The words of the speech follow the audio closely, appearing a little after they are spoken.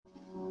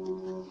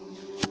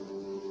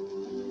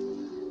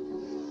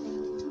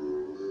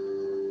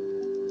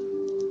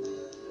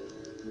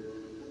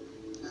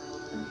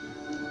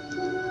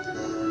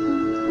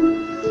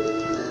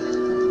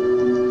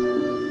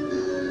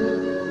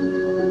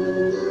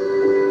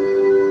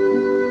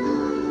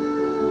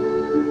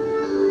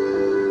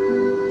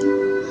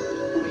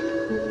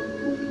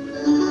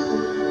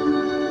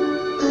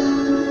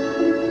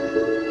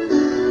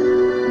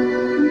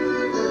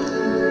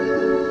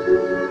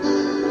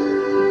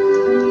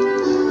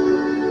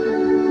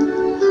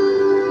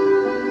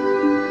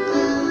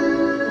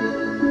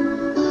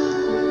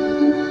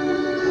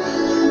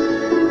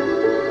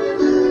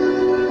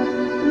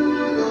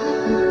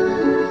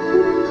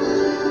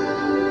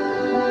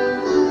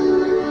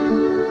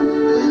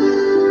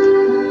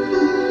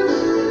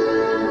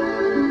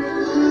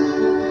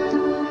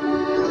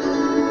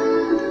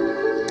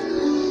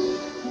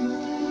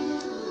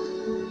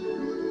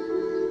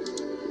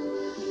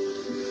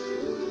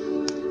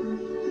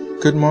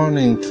Good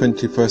morning,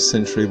 21st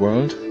century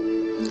world.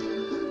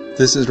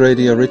 This is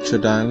Radio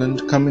Richard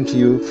Ireland coming to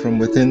you from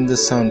within the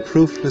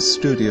soundproofless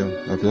studio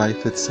of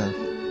life itself.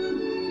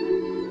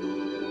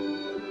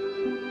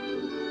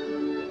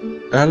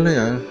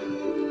 Earlier,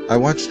 I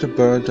watched a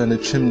bird on a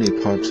chimney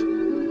pot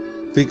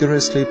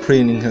vigorously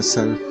preening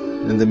herself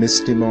in the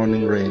misty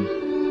morning rain.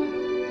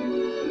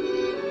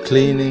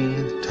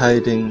 Cleaning,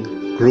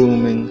 tidying,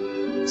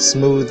 grooming,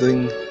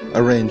 smoothing,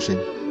 arranging.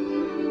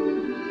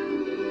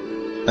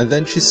 And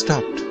then she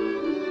stopped.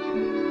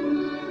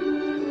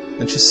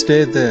 And she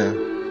stayed there,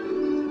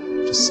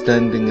 just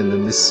standing in the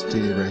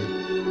misty rain.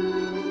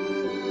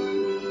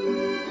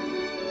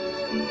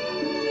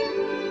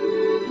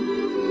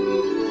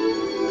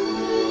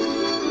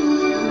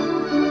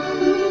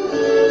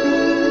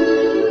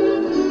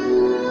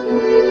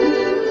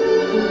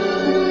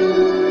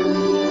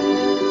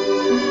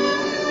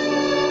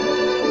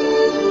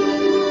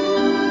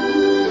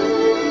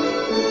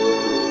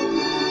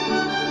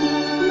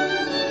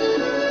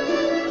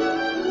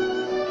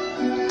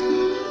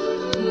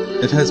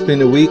 It has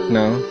been a week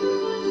now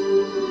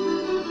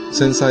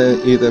since I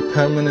either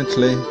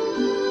permanently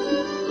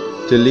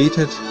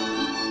deleted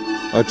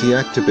or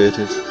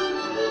deactivated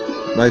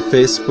my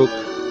Facebook,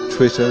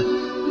 Twitter,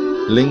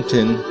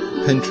 LinkedIn,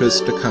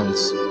 Pinterest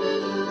accounts.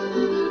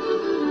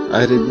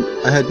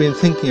 I had been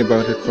thinking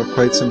about it for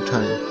quite some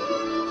time,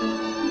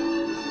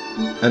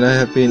 and I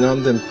have been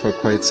on them for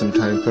quite some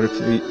time, for a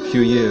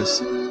few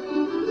years.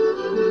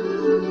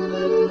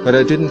 But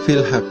I didn't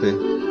feel happy.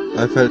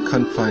 I felt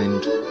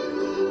confined.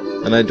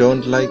 And I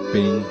don't like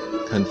being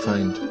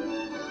confined.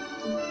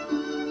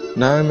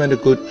 Now I'm at a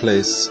good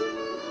place,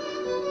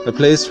 a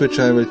place which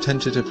I will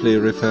tentatively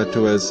refer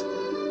to as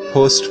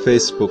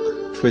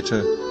post-Facebook,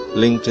 Twitter,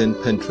 LinkedIn,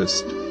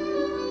 Pinterest.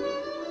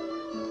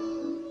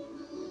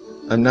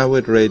 I'm now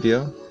with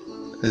radio.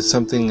 It's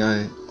something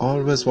I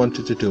always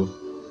wanted to do,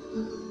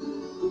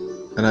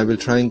 and I will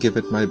try and give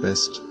it my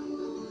best.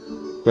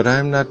 But I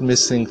am not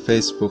missing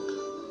Facebook,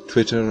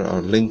 Twitter,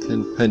 or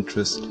LinkedIn,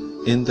 Pinterest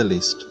in the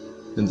least.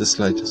 In the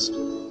slightest.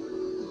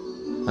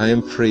 I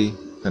am free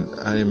and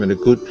I am in a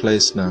good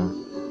place now,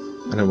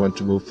 and I want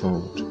to move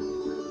forward.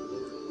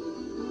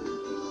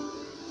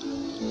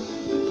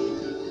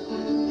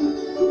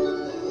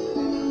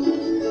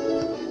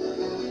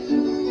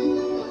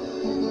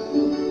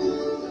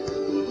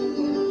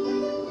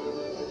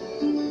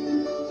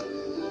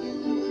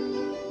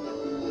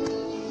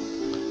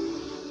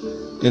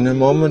 In a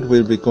moment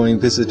we'll be going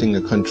visiting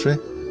a country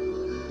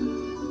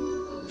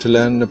to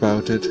learn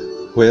about it,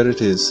 where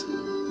it is,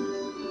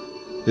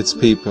 its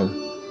people,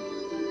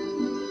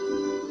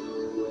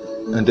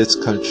 and its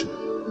culture.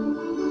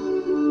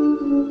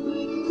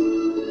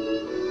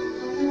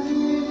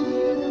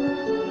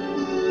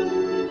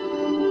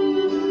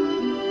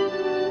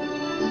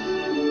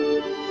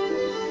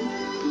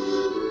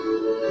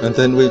 And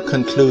then we'll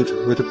conclude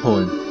with a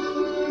poem.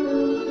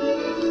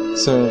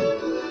 So,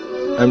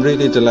 I'm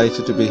really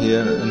delighted to be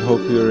here and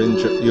hope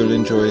you'll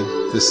enjoy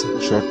this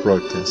short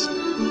broadcast.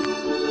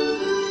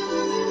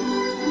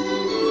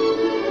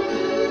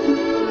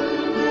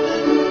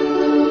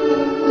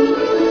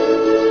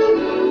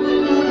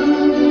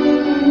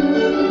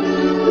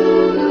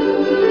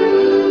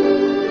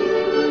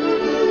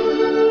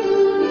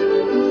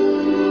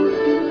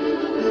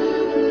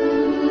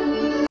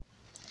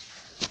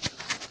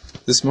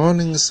 This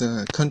morning's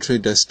country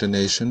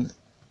destination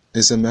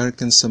is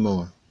American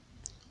Samoa.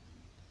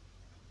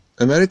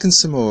 American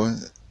Samoa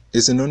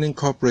is an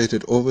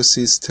unincorporated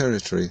overseas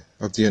territory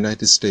of the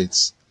United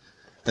States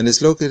and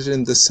is located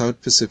in the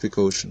South Pacific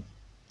Ocean.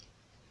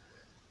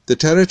 The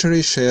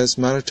territory shares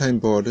maritime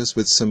borders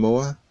with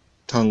Samoa,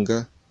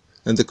 Tonga,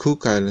 and the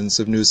Cook Islands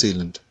of New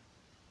Zealand.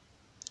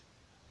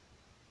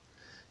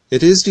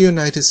 It is the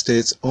United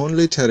States'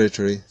 only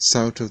territory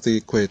south of the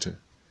equator,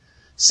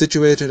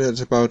 situated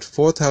at about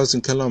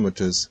 4,000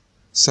 kilometers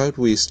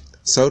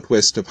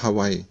southwest of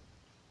Hawaii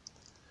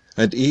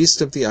and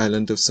east of the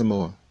island of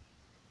Samoa.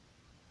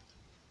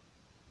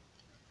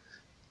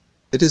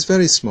 It is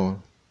very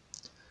small.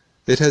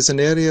 It has an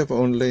area of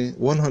only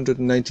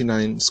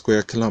 199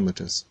 square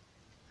kilometers,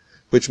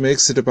 which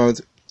makes it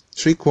about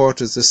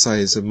 3/4 the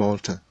size of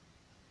Malta,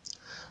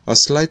 or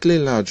slightly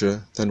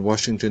larger than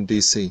Washington,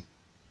 D.C.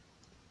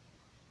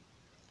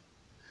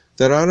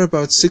 There are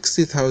about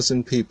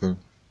 60,000 people,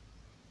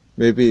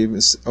 maybe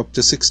up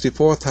to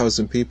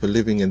 64,000 people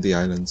living in the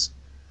islands,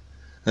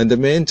 and the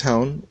main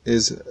town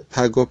is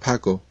Pago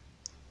Pago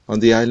on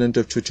the island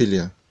of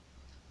Tortilla.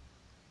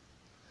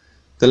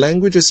 The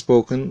languages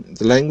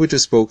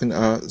spoken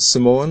are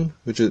Samoan,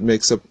 which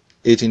makes up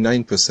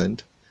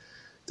 89%.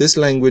 This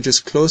language is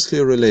closely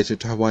related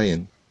to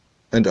Hawaiian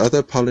and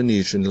other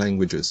Polynesian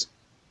languages.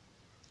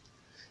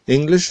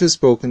 English is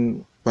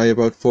spoken by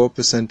about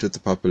 4% of the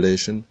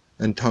population,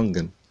 and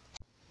Tongan.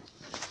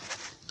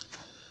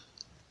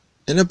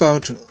 In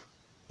about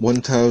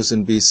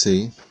 1000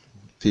 BC,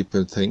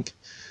 people think,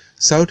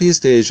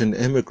 Southeast Asian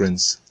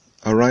immigrants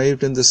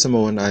arrived in the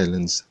Samoan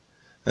Islands,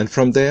 and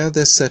from there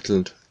they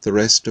settled the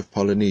rest of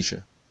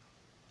Polynesia.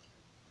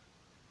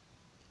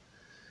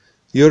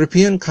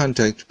 European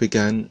contact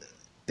began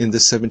in the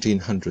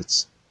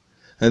 1700s,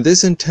 and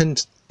this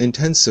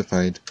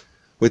intensified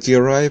with the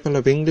arrival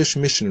of English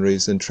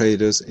missionaries and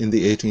traders in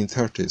the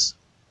 1830s.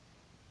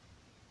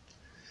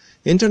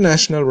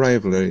 International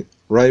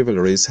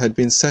rivalries had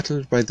been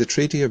settled by the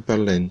Treaty of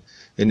Berlin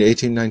in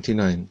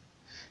 1899,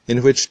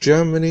 in which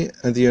Germany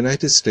and the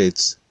United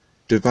States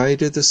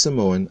divided the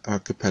Samoan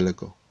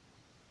archipelago.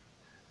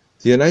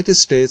 The United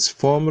States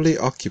formally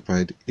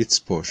occupied its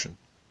portion.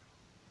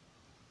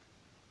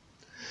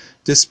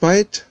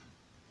 Despite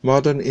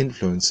modern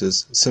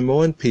influences,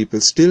 Samoan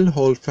people still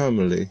hold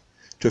firmly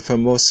to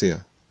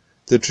Famosia,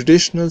 the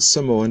traditional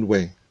Samoan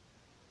way,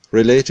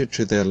 related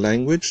to their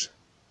language,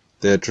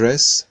 their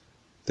dress,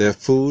 their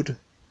food,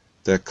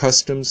 their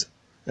customs,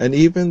 and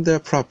even their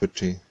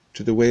property,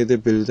 to the way they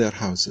build their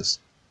houses.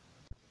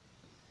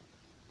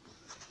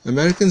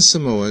 American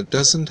Samoa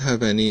doesn't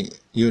have any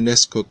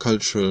UNESCO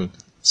cultural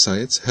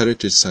sites,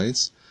 heritage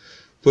sites,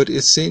 but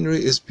its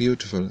scenery is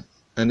beautiful,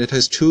 and it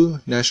has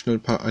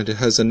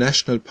a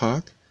national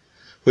park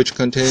which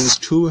contains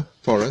 2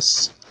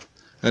 forests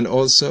and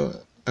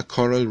also a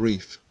coral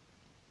reef.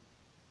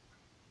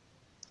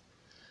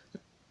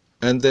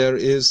 And there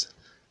is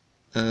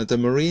the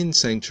marine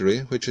sanctuary,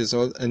 which is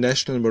a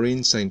national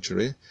marine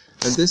sanctuary,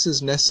 and this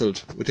is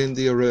nestled within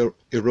the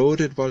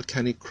eroded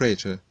volcanic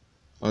crater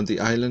on the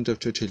island of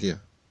Tortilla.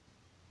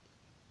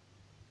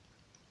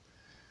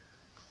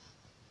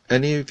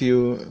 Any of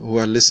you who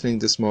are listening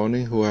this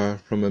morning who are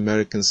from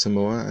American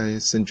Samoa, I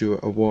send you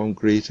a warm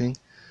greeting,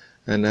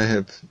 and I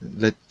have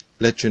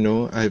let you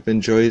know I've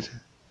enjoyed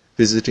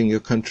visiting your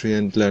country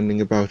and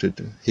learning about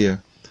it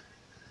here.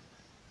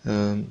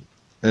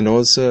 And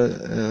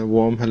also a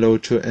warm hello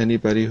to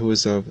anybody who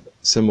is of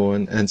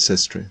Samoan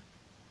ancestry.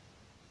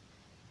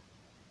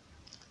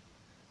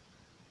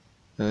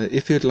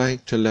 If you'd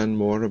like to learn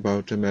more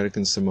about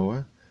American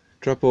Samoa,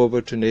 drop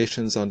over to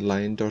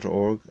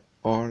nationsonline.org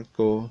or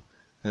go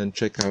and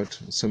check out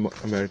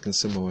American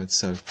Samoa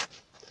itself.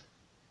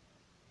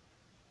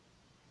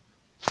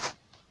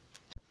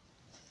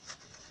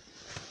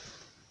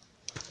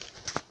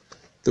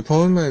 The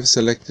poem I have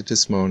selected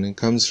this morning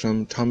comes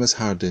from Thomas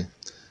Hardy,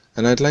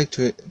 and I'd like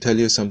to tell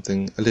you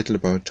a little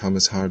about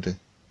Thomas Hardy.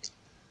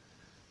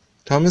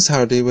 Thomas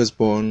Hardy was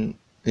born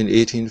in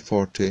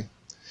 1840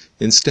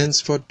 in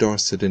Stensford,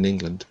 Dorset in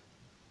England,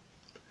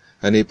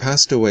 and he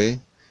passed away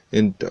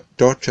in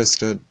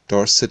Dorchester,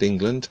 Dorset,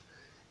 England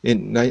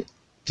in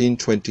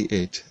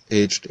 1928,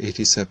 aged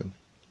 87.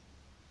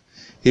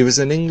 He was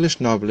an English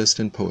novelist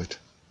and poet,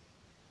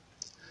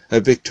 a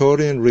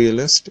Victorian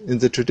realist in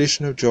the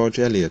tradition of George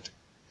Eliot.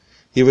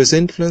 He was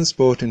influenced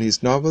both in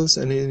his novels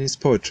and in his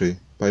poetry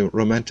by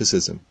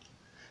Romanticism,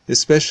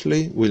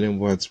 especially William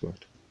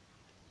Wordsworth.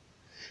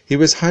 He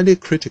was highly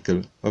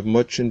critical of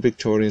much in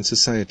Victorian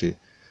society,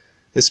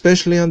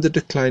 especially on the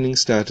declining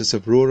status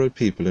of rural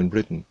people in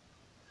Britain,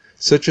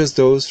 such as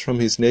those from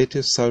his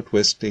native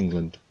southwest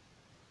England.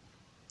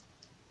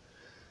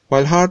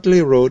 While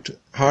Hardy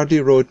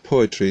wrote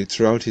poetry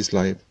throughout his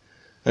life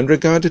and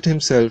regarded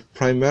himself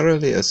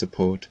primarily as a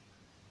poet,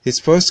 his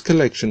first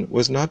collection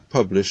was not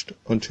published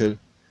until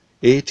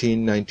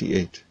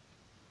 1898.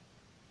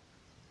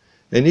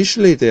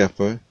 Initially,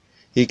 therefore,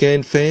 he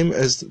gained fame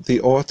as the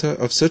author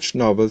of such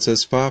novels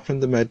as Far from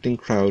the Madding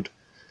Crowd,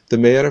 The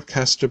Mayor of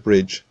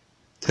Casterbridge,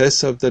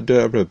 Tess of the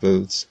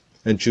D'Urbervilles,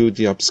 and Jude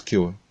the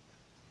Obscure.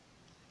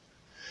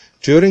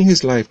 During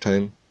his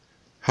lifetime,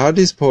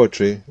 Hardy's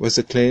poetry was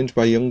acclaimed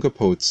by younger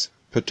poets,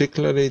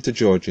 particularly the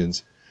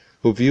Georgians,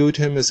 who viewed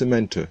him as a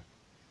mentor.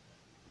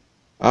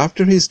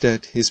 After his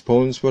death, his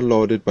poems were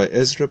lauded by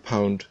Ezra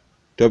Pound,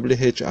 W.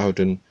 H.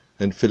 Auden,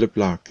 and Philip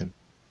Larkin.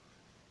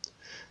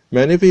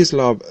 Many of his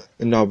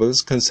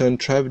novels concern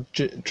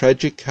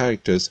tragic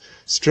characters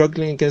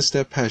struggling against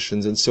their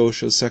passions and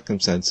social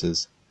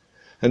circumstances,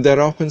 and they are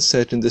often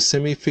set in the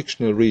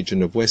semi-fictional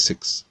region of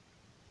Wessex.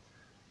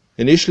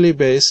 Initially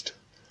based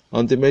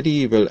on the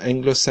medieval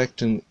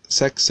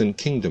Anglo-Saxon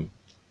kingdom,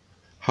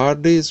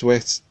 Hardy's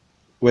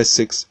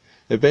Wessex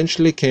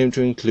eventually came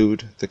to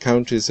include the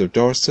counties of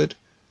Dorset,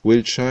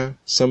 Wiltshire,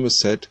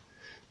 Somerset,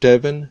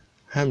 Devon,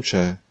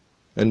 Hampshire,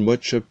 and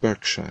much of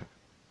Berkshire.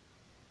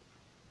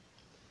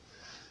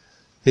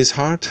 His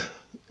heart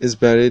is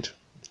buried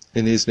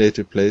in his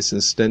native place in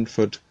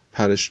Stensford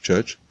Parish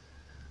Church,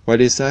 while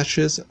his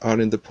ashes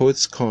are in the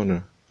Poets'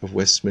 Corner of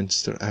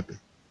Westminster Abbey.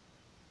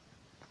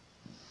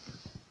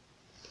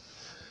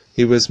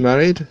 He was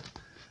married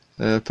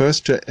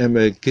first to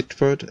Emma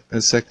Gitford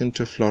and second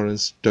to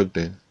Florence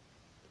Dugdale.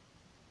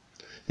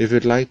 If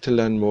you'd like to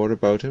learn more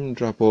about him,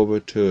 drop over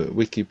to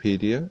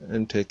Wikipedia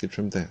and take it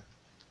from there.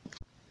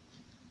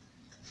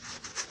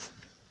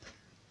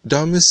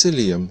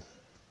 Domicilium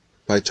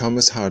by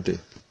Thomas Hardy.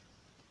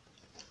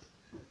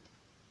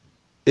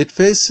 It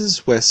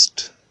faces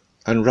west,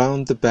 and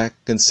round the back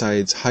and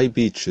sides high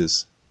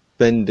beeches,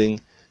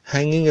 bending,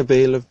 hanging a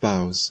veil of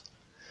boughs,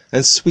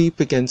 and sweep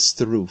against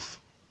the roof.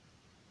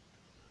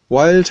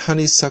 Wild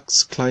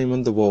honeysucks climb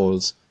on the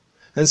walls,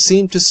 and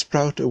seem to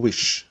sprout a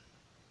wish,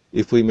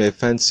 if we may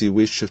fancy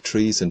wish of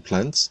trees and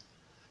plants,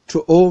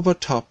 to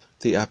overtop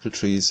the apple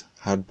trees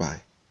hard by.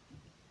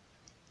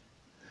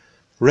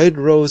 Red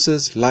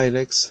roses,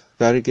 lilacs,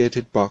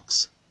 variegated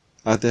box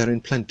are there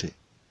in plenty,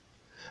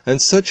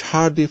 and such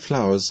hardy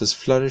flowers as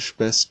flourish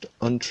best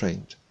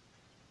untrained.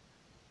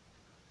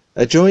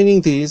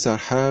 Adjoining these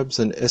are herbs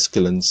and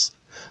esculents,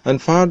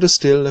 and farther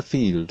still a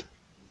field,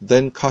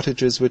 then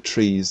cottages with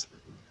trees,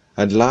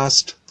 and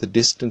last the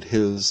distant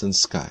hills and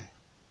sky.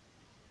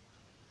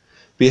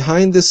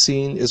 Behind the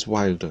scene is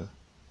wilder.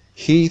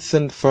 Heath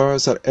and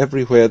furze are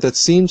everywhere that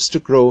seems to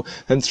grow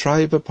and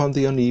thrive upon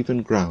the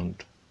uneven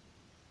ground.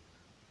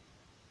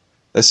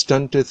 A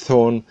stunted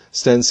thorn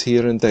stands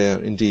here and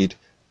there, indeed,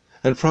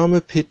 and from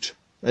a pit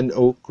an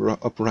oak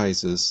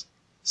uprises,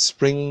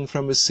 springing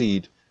from a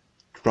seed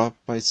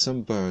dropped by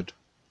some bird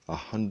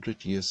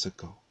 100 years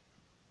ago.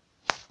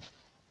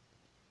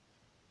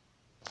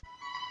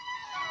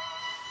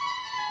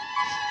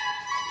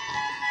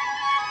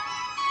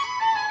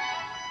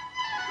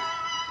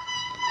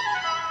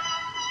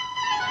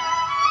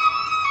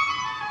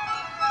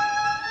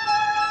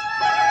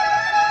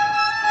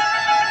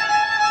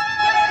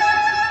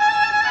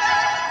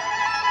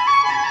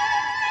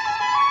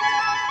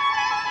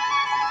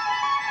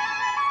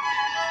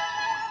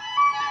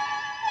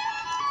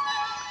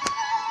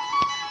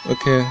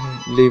 Okay,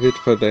 leave it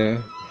for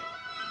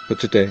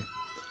today.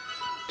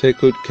 Take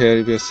good care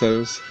of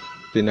yourselves.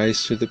 Be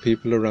nice to the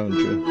people around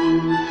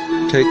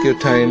you. Take your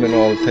time in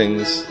all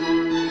things.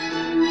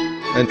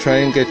 And try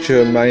and get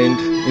your mind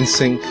in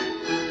sync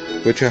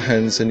with your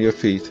hands and your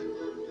feet.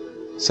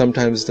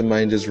 Sometimes the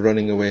mind is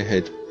running away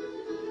ahead,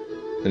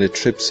 and it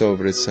trips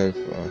over itself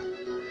or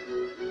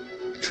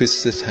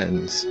twists its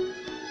hands.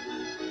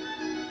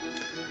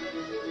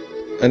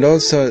 And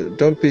also,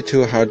 don't be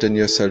too hard on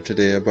yourself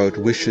today about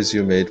wishes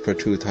you made for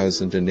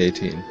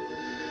 2018.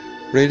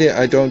 Really,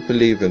 I don't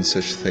believe in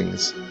such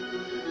things.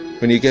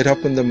 When you get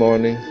up in the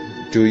morning,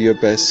 do your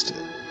best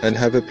and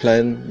have a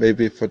plan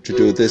maybe to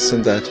do this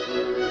and that,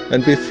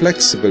 and be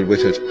flexible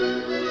with it.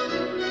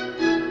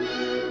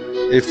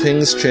 If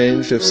things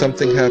change, if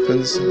something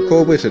happens,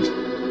 go with it.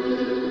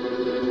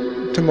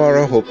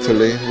 Tomorrow,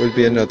 hopefully, will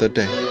be another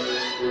day.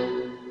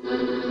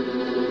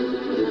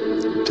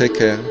 Take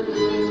care.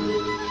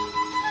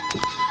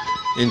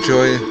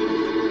 Enjoy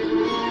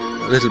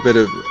a little bit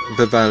of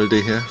Vivaldi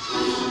here.